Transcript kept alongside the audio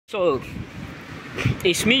So,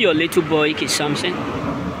 it's me, your little boy, Kid Samson.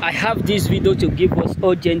 I have this video to give us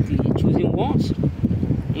urgently choosing ones.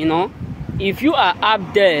 You know, if you are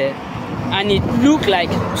up there and it look like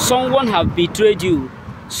someone have betrayed you,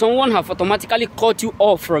 someone have automatically cut you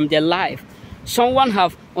off from their life, someone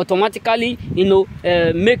have automatically,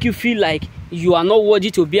 make you feel like you are not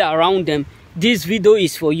worthy to be around them, this video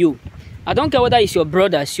is for you. I don't care whether it's your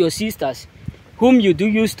brothers, your sisters, whom you do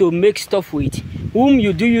used to make stuff with, whom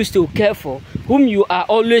you do used to care for, whom you are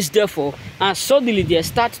always there for, and suddenly they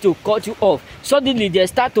start to cut you off. Suddenly they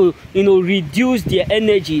start to, reduce their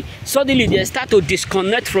energy. Suddenly they start to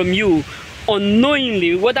disconnect from you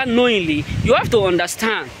unknowingly, whether knowingly. You have to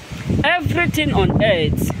understand, everything on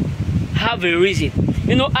earth have a reason.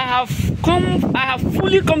 I have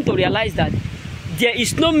fully come to realize that there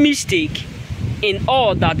is no mistake in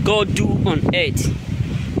all that God do on earth.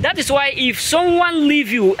 That is why if someone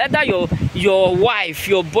leave you, either your wife,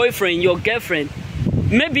 your boyfriend, your girlfriend,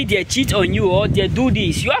 maybe they cheat on you or they do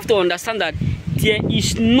this, you have to understand that there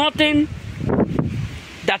is nothing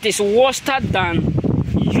that is worse than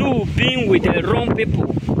you being with the wrong people,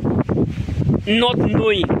 not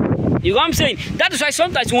knowing. You know what I'm saying? That is why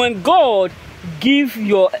sometimes when God give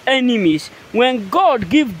your enemies, when God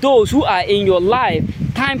give those who are in your life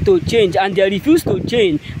time to change and they refuse to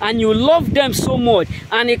change, and you love them so much,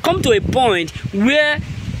 and it come to a point where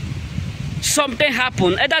something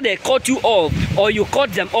happen, either they cut you off or you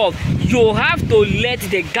cut them off, you have to let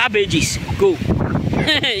the garbages go.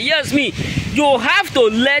 Yes, me. You have to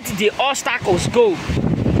let the obstacles go.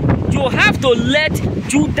 You have to let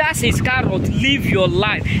Judas Iscariot live your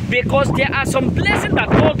life, because there are some blessings that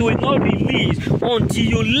God will not release until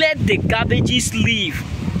you let the garbages live.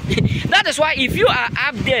 That is why if you are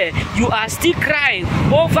up there, you are still crying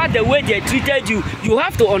over the way they treated you, you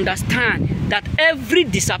have to understand that every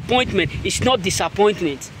disappointment is not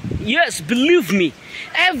disappointment. Yes, believe me,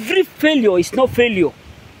 every failure is not failure.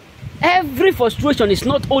 Every frustration is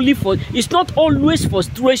not always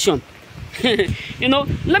frustration.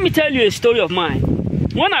 Let me tell you a story of mine.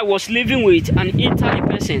 When I was living with an Italian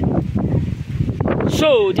person,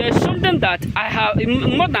 so there's something that I have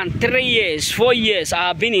more than 3 years, 4 years I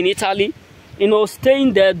have been in Italy,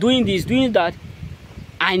 staying there, doing this, doing that.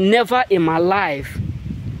 I never in my life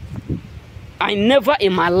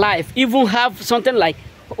even have something like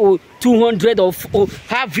 200 or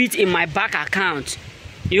have it in my bank account.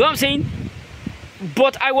 You know what I'm saying?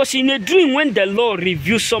 But I was in a dream when the Lord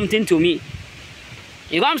revealed something to me.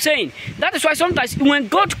 You know what I'm saying? That is why sometimes when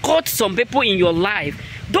God caught some people in your life,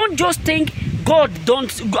 don't just think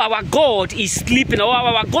our God is sleeping, or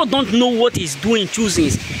our God don't know what he's doing, choosing.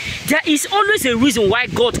 There is always a reason why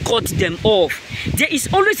God cut them off. There is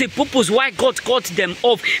always a purpose why God cut them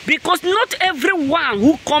off, because not everyone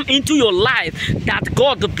who come into your life that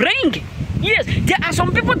God bring. Yes, there are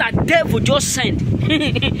some people that devil just sent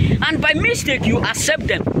and by mistake you accept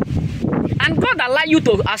them, and God allow you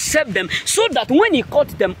to accept them so that when he cut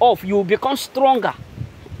them off, you will become stronger.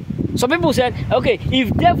 Some people said, okay,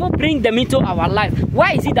 if devil bring them into our life,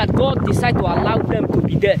 why is it that God decide to allow them to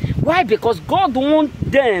be there? Why? Because God wants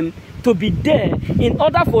them to be there in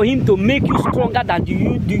order for him to make you stronger than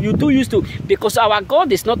you do used to. Because our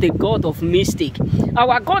God is not a God of mistake.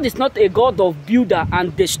 Our God is not a God of builder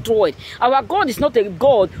and destroy. Our God is not a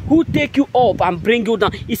God who take you up and bring you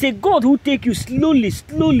down. It's a God who take you slowly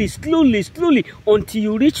until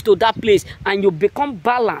you reach to that place and you become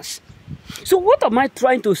balanced. So what am I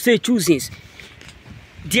trying to say, choosings?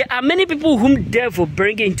 There are many people whom devil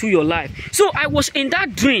bring into your life. So I was in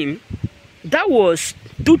that dream. That was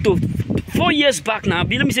 2 to 4 years back now.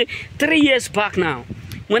 Let me say 3 years back now.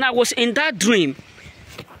 When I was in that dream,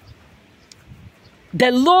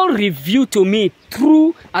 the Lord revealed to me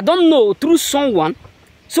through, through someone.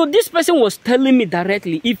 So this person was telling me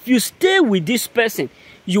directly, if you stay with this person,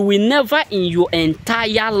 you will never in your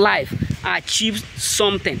entire life achieve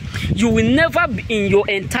something. You will never in your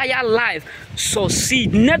entire life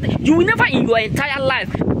succeed. You will never in your entire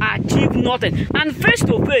life achieve nothing. And face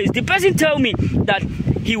to face, the person tell me that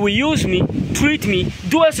he will use me, treat me,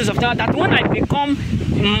 do all sorts of things, that when I become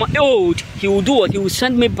old, he will do what? He will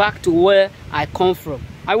send me back to where I come from.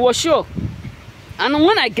 I was shocked. And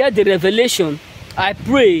when I get the revelation, I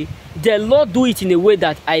pray the Lord do it in a way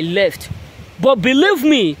that I left. But believe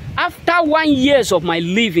me, after 1 year of my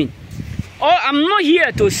living, I'm not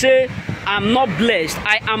here to say I'm not blessed.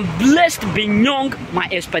 I am blessed beyond my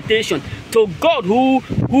expectation. To God who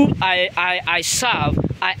I serve,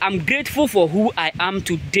 I am grateful for who I am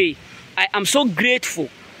today. I am so grateful.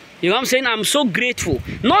 You know what I'm saying? I'm so grateful.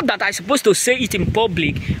 Not that I'm supposed to say it in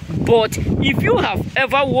public, But if you have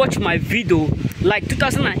ever watched my video like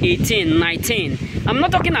 2018, 19, I'm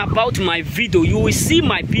not talking about my video, you will see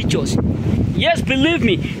my pictures. Yes, believe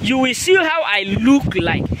me, you will see how I look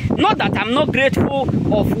like. Not that I'm not grateful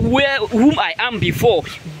of whom I am before,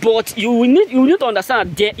 but you need to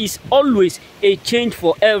understand that there is always a change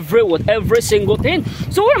for every single thing.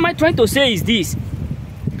 So what am I trying to say is this: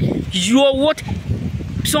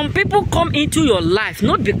 some people come into your life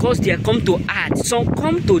not because they come to add, some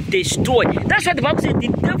come to destroy. That's why the Bible says the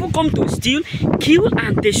devil come to steal, kill,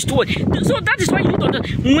 and destroy. So that is why you need to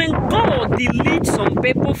understand, when God deletes some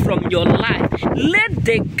people from your life, let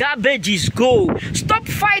the garbages go. Stop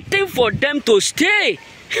fighting for them to stay.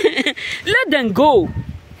 Let them go.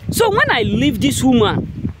 So when I leave this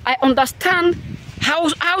woman, I understand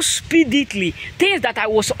how speedily things that I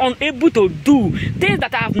was unable to do, things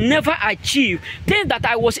that I have never achieved, things that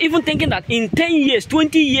I was even thinking that in 10 years,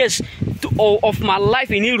 20 years of my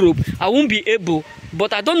life in Europe, I won't be able,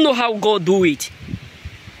 but I don't know how God do it.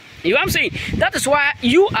 You know what I'm saying? That is why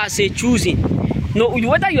you as a choosing, no,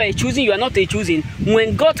 whether you are a choosing, you are not a choosing,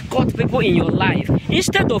 when God caught people in your life,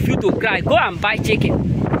 instead of you to cry, go and buy chicken.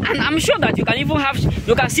 And I'm sure that you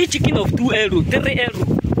can see chicken of 2 euro, 3 euro,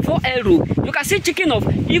 4 euro. You can see chicken of,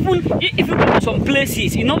 even if you go to some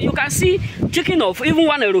places, you know, you can see chicken of even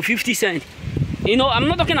 1 euro 50 cents. You know, I'm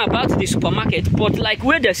not talking about the supermarket, but like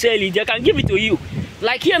where they sell it, they can give it to you.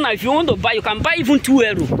 Like here now, if you want to buy, you can buy even 2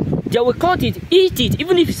 euro. They will cut it, eat it,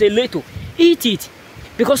 even if it's a little, eat it.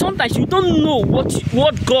 Because sometimes you don't know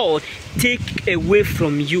what God take away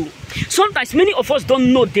from you. Sometimes many of us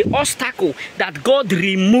don't know the obstacle that God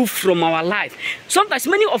removed from our life. Sometimes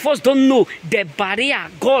many of us don't know the barrier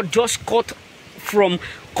God just cut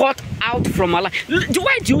out from our life.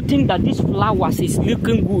 Why do you think that these flowers is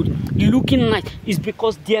looking good, looking nice? It's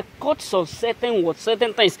because they cut some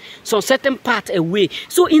certain things, some certain part away.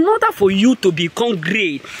 So in order for you to become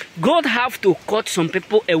great, God have to cut some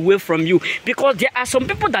people away from you, because there are some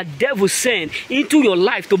people that devil send into your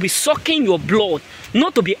life to be sucking your blood,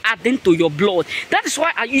 not to be adding to your blood. That is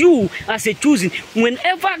why you as a choosing,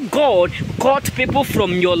 whenever God cut people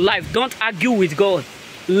from your life, don't argue with God.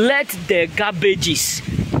 Let the garbages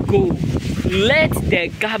go. Let the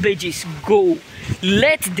garbages go.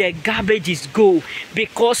 Let the garbages go.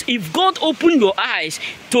 Because if God open your eyes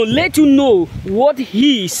to let you know what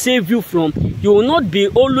He saved you from, you will not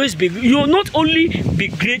only be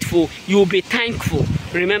grateful, you will be thankful.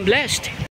 Remain blessed.